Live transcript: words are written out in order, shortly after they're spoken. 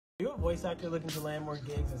Are you a voice actor looking to land more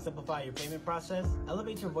gigs and simplify your payment process?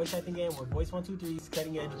 Elevate your voice acting game with Voice123's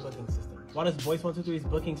cutting-edge booking system. Why does Voice123's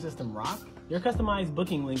booking system rock? Your customized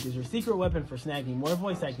booking link is your secret weapon for snagging more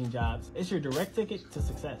voice acting jobs. It's your direct ticket to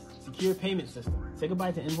success. Secure payment system. Say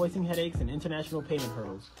goodbye to invoicing headaches and international payment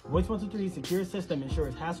hurdles. Voice123's secure system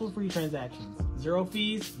ensures hassle-free transactions. Zero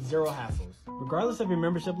fees, zero hassles. Regardless of your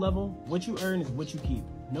membership level, what you earn is what you keep.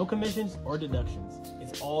 No commissions or deductions.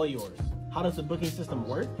 It's all yours. How does the booking system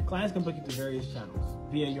work? Clients can book you through various channels.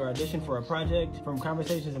 Via your audition for a project, from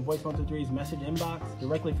conversations in Voice123's message inbox,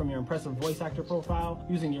 directly from your impressive voice actor profile,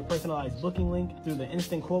 using your personalized booking link, through the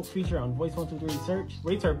instant quote feature on Voice123 search.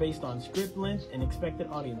 Rates are based on script length and expected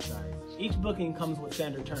audience size. Each booking comes with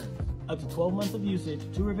standard terms. Up to 12 months of usage,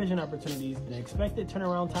 2 revision opportunities, and an expected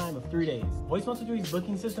turnaround time of 3 days. Voice123's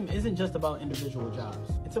booking system isn't just about individual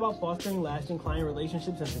jobs. It's about fostering lasting client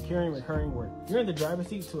relationships and securing recurring work. You're in the driver's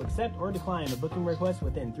seat to accept or decline a booking request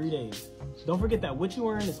within 3 days. Don't forget that what you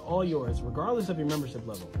earn is all yours, regardless of your membership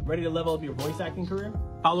level. Ready to level up your voice acting career?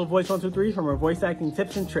 Follow Voice123 for more voice acting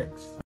tips and tricks.